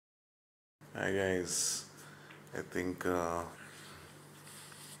Hi guys, I think uh,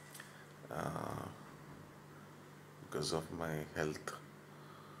 because of my health,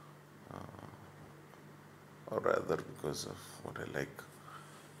 or rather because of what I like,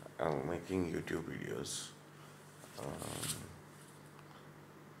 I'm making YouTube videos,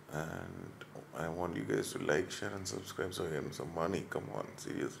 and I want you guys to like, share, and subscribe so I earn some money. Come on,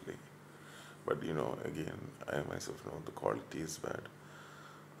 seriously. But again, I myself know the quality is bad.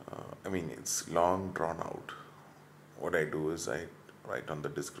 I mean, it's long drawn out. What I do is I write on the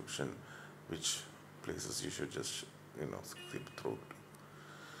description which places you should just skip through.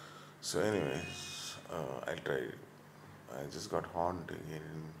 So anyway, I tried. I just got horned again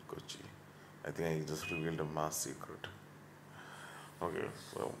in Kochi. I think I just revealed a mass secret. Okay,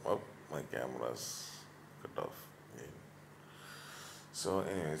 so my camera's cut off again. So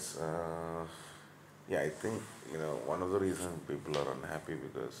anyways, yeah, I think one of the reasons people are unhappy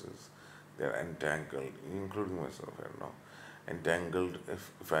because is they're entangled, including myself. I don't know, entangled.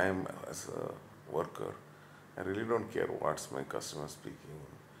 If I am as a worker, I really don't care what's my customer speaking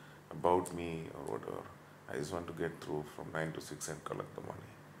about me or whatever. I just want to get through from 9 to 6 and collect the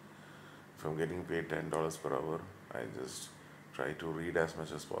money. If I'm getting paid $10 per hour, I just try to read as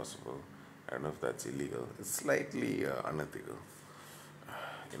much as possible. I don't know if that's illegal. It's slightly unethical.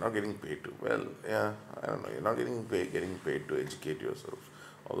 You're not getting paid to. Well, yeah, I don't know. You're not getting paid to educate yourself.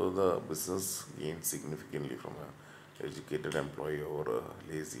 Although the business gains significantly from a educated employee or a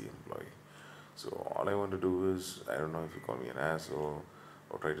lazy employee. So all I want to do is, I don't know if you call me an ass or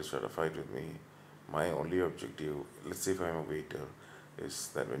try to start a fight with me. My only objective, let's say if I'm a waiter,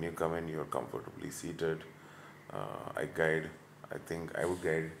 is that when you come in, you're comfortably seated. I guide, I think I would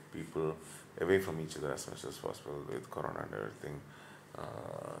guide people away from each other as much as possible with Corona and everything.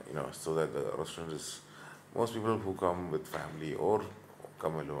 So that the restaurant is, most people who come with family or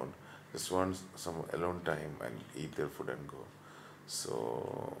come alone just want some alone time and eat their food and go.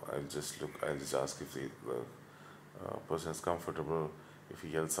 So I'll just ask if the person is comfortable. If he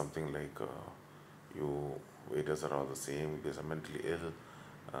yells something like, you waiters are all the same because I'm mentally ill,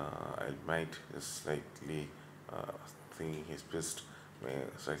 I might just slightly, uh, thinking he's pissed, may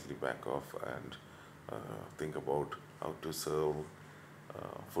slightly back off and think about how to serve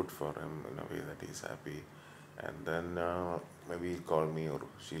food for him in a way that he's happy. And then maybe he'll call me or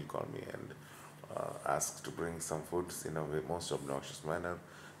she'll call me and ask to bring some foods in a way, most obnoxious manner,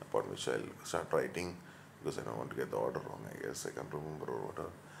 upon which I'll start writing because I don't want to get the order wrong, I guess. I can't remember or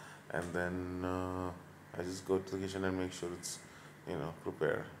whatever. And then I just go to the kitchen and make sure it's,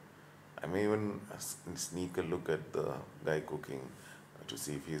 prepared. I may even sneak a look at the guy cooking to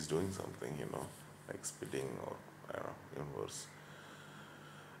see if he's doing something, like spitting or I don't know, even worse.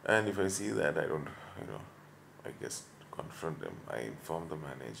 And if I see that, I don't, I guess confront them. I inform the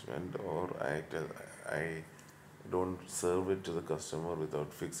management, or I don't serve it to the customer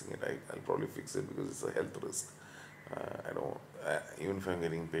without fixing it. I'll probably fix it because it's a health risk. I don't, even if I'm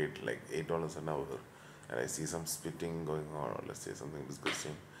getting paid like $8 an hour and I see some spitting going on, or let's say something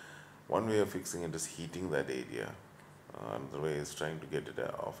disgusting, one way of fixing it is heating that area. Another way is trying to get it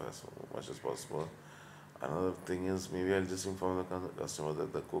off as much as possible. Another thing is maybe I'll just inform the customer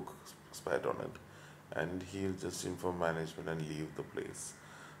that the cook spat on it, and he'll just inform management and leave the place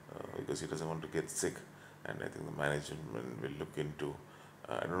because he doesn't want to get sick. And I think the management will look into.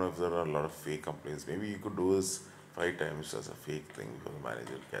 I don't know if there are a lot of fake complaints. Maybe you could do this 5 times as a fake thing before the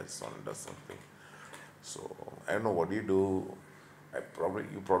manager catches on and does something. So I don't know what do you do.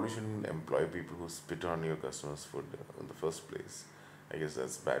 You probably shouldn't employ people who spit on your customers' food in the first place. I guess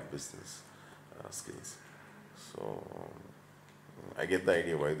that's bad business skills. So I get the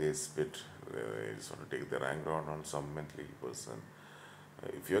idea why they spit. They just want to take their anger on some mentally ill person.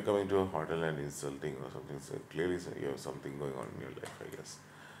 If you're coming to a hotel and insulting or something, so clearly you have something going on in your life, I guess.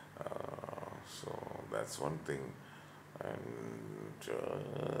 So that's one thing. And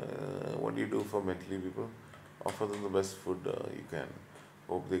what do you do for mentally people? Offer them the best food you can.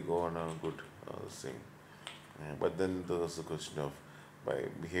 Hope they go on a good thing. But then there's the question of, by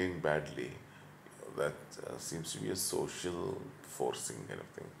behaving badly, that seems to be a social forcing kind of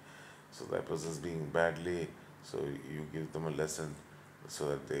thing. So that person's being badly, so you give them a lesson so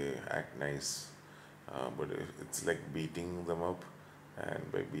that they act nice. But it's like beating them up,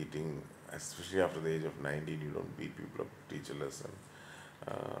 and by beating, especially after the age of 19, you don't beat people up, teach a lesson.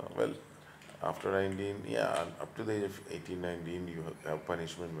 Well, after 19, yeah, up to the age of 18, 19, you have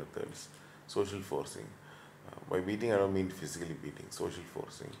punishment methods, social forcing. By beating, I don't mean physically beating, social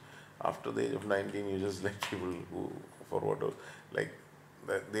forcing. After the age of 19, you just let people who, for whatever, like,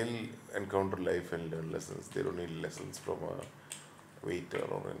 they'll encounter life and learn lessons. They don't need lessons from a waiter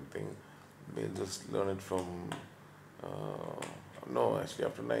or anything. They'll just learn it from. Uh, no, actually,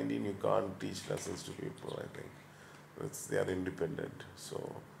 after 19, you can't teach lessons to people. I think they are independent,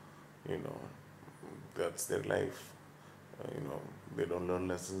 so you know that's their life. They don't learn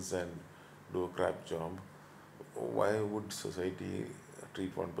lessons and do a crap job. Why would society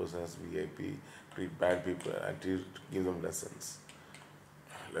treat one person as VIP, treat bad people, and give them lessons?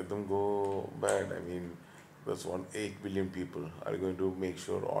 Let them go bad. I mean, there's 8 billion people. Are you going to make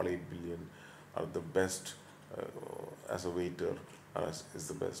sure all 8 billion are the best uh, as a waiter or is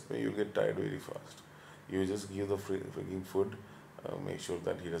the best? No, you'll get tired very fast. You just give the freaking food, make sure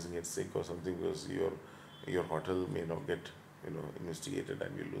that he doesn't get sick or something because your hotel may not get investigated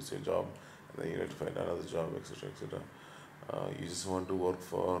and you lose your job and then you have to find another job, etc., etc. You just want to work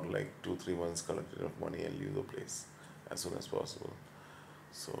for like 2 3 months, collect enough money and leave the place as soon as possible.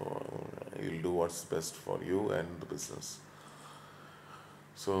 So you'll do what's best for you and the business.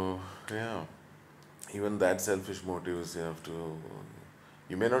 So yeah, even that selfish motives you have to.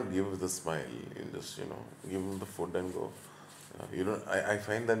 You may not give with a smile. You just give them the food and go. You don't. I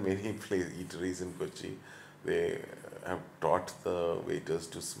find that many eateries in Kochi, they have taught the waiters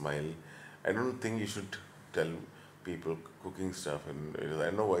to smile. I don't think you should tell people cooking stuff, and I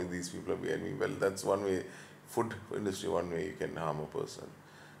don't know why these people are behind me. Well, that's one way. Food industry, one way you can harm a person.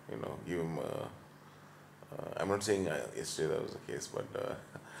 Give him. I'm not saying yesterday that was the case, but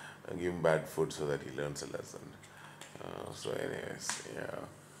give him bad food so that he learns a lesson. So, anyways, yeah,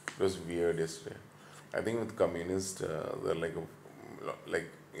 it was weird yesterday. I think with communists, they're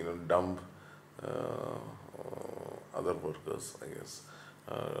dumb other workers, I guess,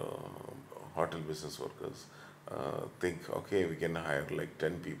 hotel business workers. Think, okay, we can hire like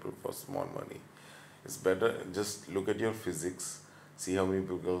 10 people for small money. It's better just look at your physics, see how many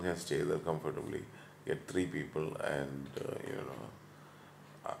people can stay there comfortably. Get 3 people, and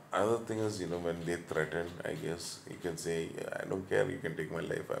another thing is, when they threaten, I guess you can say, I don't care, you can take my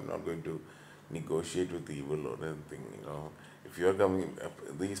life. I'm not going to negotiate with evil or anything. If you are coming,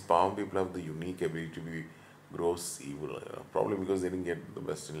 these palm people have the unique ability to be gross evil. Probably because they didn't get the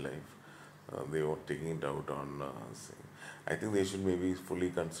best in life. They were taking it out on. I think they should maybe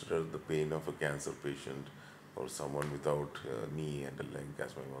fully consider the pain of a cancer patient or someone without a knee and a leg,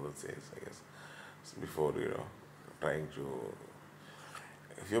 as my mother says, I guess. So before trying to,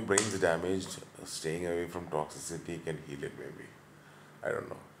 if your brain is damaged, staying away from toxicity can heal it. Maybe, I don't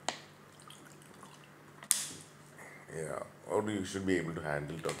know. Yeah, or you should be able to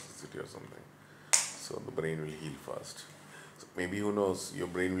handle toxicity or something. So the brain will heal fast. So maybe who knows, your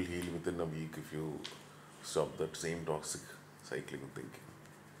brain will heal within a week if you stop that same toxic cycling thinking.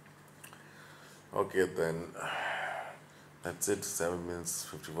 Okay, then that's it. 7 minutes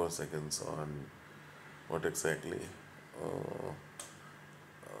 54 seconds on what exactly uh,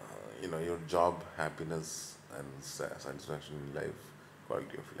 your job, happiness, and satisfaction in life,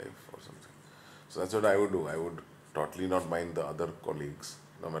 quality of life, or something. So that's what I would do. I would totally not mind the other colleagues,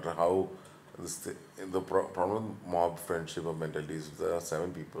 no matter how the problem with mob friendship or mentality is if there are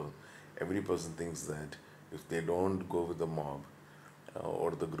 7 people, every person thinks that if they don't go with the mob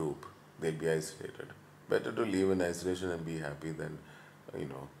or the group, they'll be isolated. Better to live in isolation and be happy than,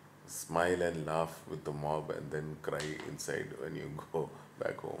 smile and laugh with the mob and then cry inside when you go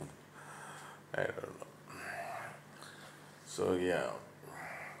back home. I don't know. So yeah,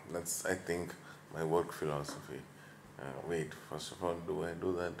 that's I think my work philosophy. Wait, first of all, do I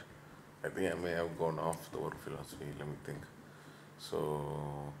do that? I think I may have gone off the work philosophy. Let me think.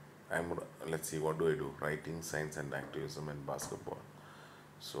 So let's see, what do I do? Writing, science and activism, and basketball.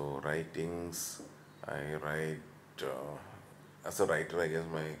 So writings, I write as a writer. I guess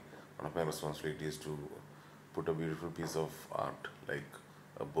my one of my responsibilities is to put a beautiful piece of art like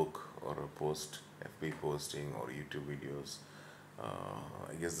a book or a post, FB posting or YouTube videos.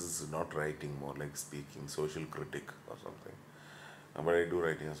 I guess this is not writing, more like speaking, social critic or something. But I do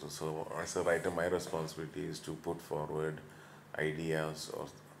writing as well. So as a writer, my responsibility is to put forward ideas or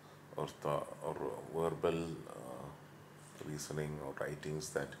verbal reasoning or writings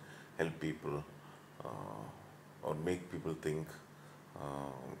that help people or make people think.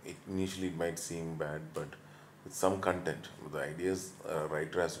 It initially it might seem bad, but with some content. The idea is a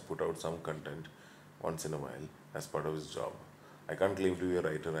writer has to put out some content once in a while as part of his job. I can't claim to be a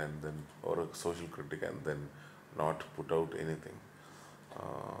writer and then or a social critic and then not put out anything.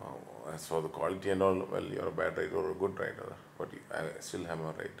 As for the quality and all, well, you're a bad writer or a good writer, but I still am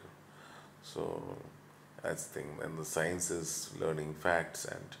a writer. So that's the thing. And the science is learning facts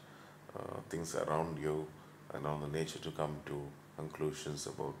and things around you and on the nature to come to conclusions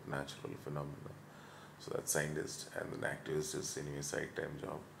about natural phenomena. So that's scientist, and an activist is anyway side time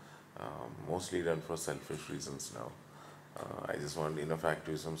job. Mostly done for selfish reasons now. I just want enough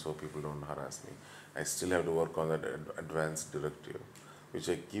activism so people don't harass me. I still have to work on that advanced directive, which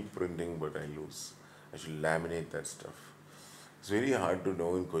I keep printing but I lose. I should laminate that stuff. It's very hard to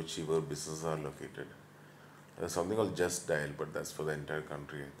know in Kochi where businesses are located. There's something called Just Dial, but that's for the entire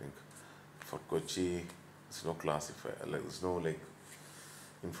country, I think. For Kochi, there's no classifier, like there's no like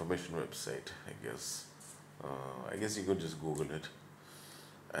information website, I guess. I guess you could just Google it,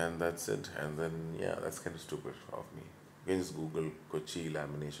 and that's it. And then yeah, that's kind of stupid of me. You can just Google Kochi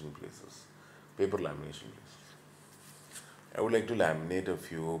lamination places, paper lamination places. I would like to laminate a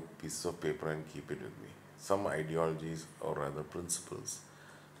few pieces of paper and keep it with me. Some ideologies, or rather principles,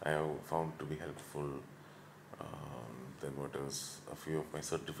 I have found to be helpful. Then what else? A few of my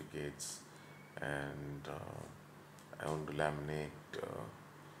certificates, and I want to laminate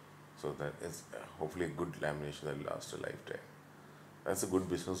so that it's hopefully a good lamination that will last a lifetime. That's a good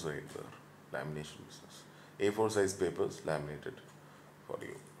business right there, lamination business. A4 size papers laminated for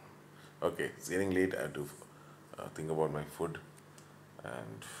you. Okay, it's getting late. I have to think about my food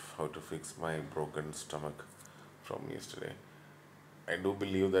and how to fix my broken stomach from yesterday. I do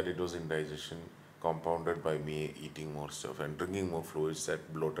believe that it was indigestion compounded by me eating more stuff and drinking more fluids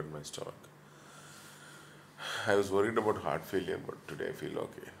that bloated my stomach. I was worried about heart failure, but today I feel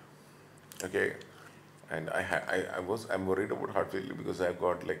okay. Okay, and I'm worried about heart failure because I've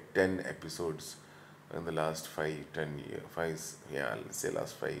got like 10 episodes in the last 5, 10 years, yeah, let's say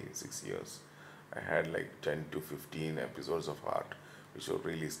last 5, 6 years. I had like 10 to 15 episodes of heart, which were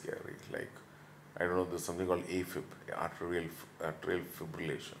really scary. Like, I don't know, there's something called AFib, arterial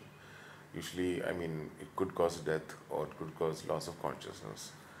fibrillation. Usually, I mean, it could cause death or it could cause loss of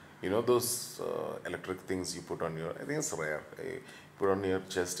consciousness. You know those electric things you put on your, I think it's rare, put on your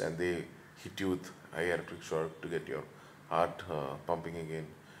chest and they hit you with high electric shock to get your heart pumping again.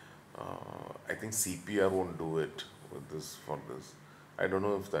 I think CPR won't do it with this for this. I don't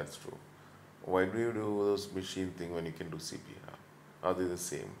know if that's true. Why do you do those machine thing when you can do CPR? Are they the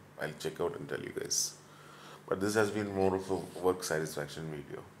same? I'll check out and tell you guys. But this has been more of a work satisfaction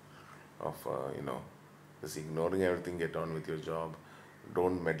video of just ignoring everything, get on with your job.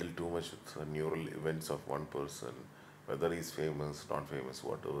 Don't meddle too much with the neural events of one person, whether he's famous, not famous,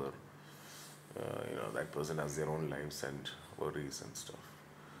 whatever. That person has their own lives and worries and stuff.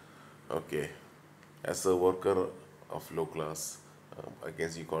 Okay, as a worker of low class, I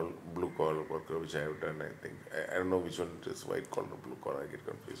guess you call blue collar worker, which I have done. I don't know which one it is, white collar, blue collar. I get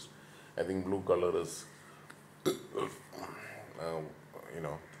confused. I think blue collar is, um, you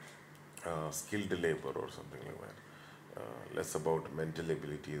know, skilled labor or something like that. Less about mental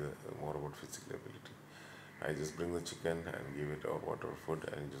ability, more about physical ability. I just bring the chicken and give it or whatever food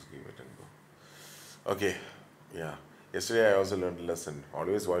and just give it and go. Okay, yeah. Yesterday I also learned a lesson.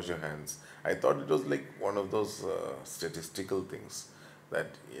 Always wash your hands. I thought it was like one of those statistical things that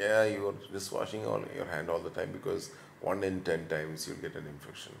yeah, you're just washing all your hand all the time because 1 in 10 times you'll get an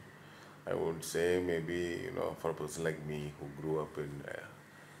infection. I would say maybe for a person like me who grew up in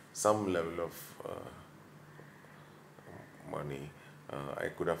some level of money, I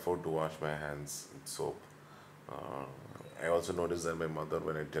could afford to wash my hands with soap. Uh, I also noticed that my mother,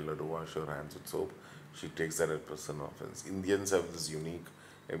 when I tell her to wash her hands with soap, she takes that as an offense. Indians have this unique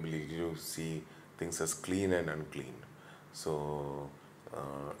ability to see things as clean and unclean. So,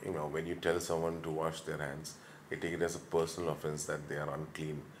 when you tell someone to wash their hands, they take it as a personal offense that they are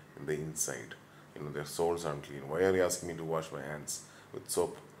unclean in the inside. Their souls are unclean. Why are you asking me to wash my hands with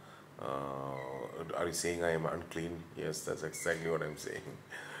soap? Are you saying I am unclean? Yes, that's exactly what I'm saying.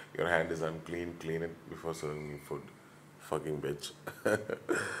 Your hand is unclean, clean it before serving me food. Fucking bitch.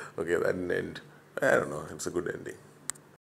 Okay, that didn't end. I don't know, it's a good ending.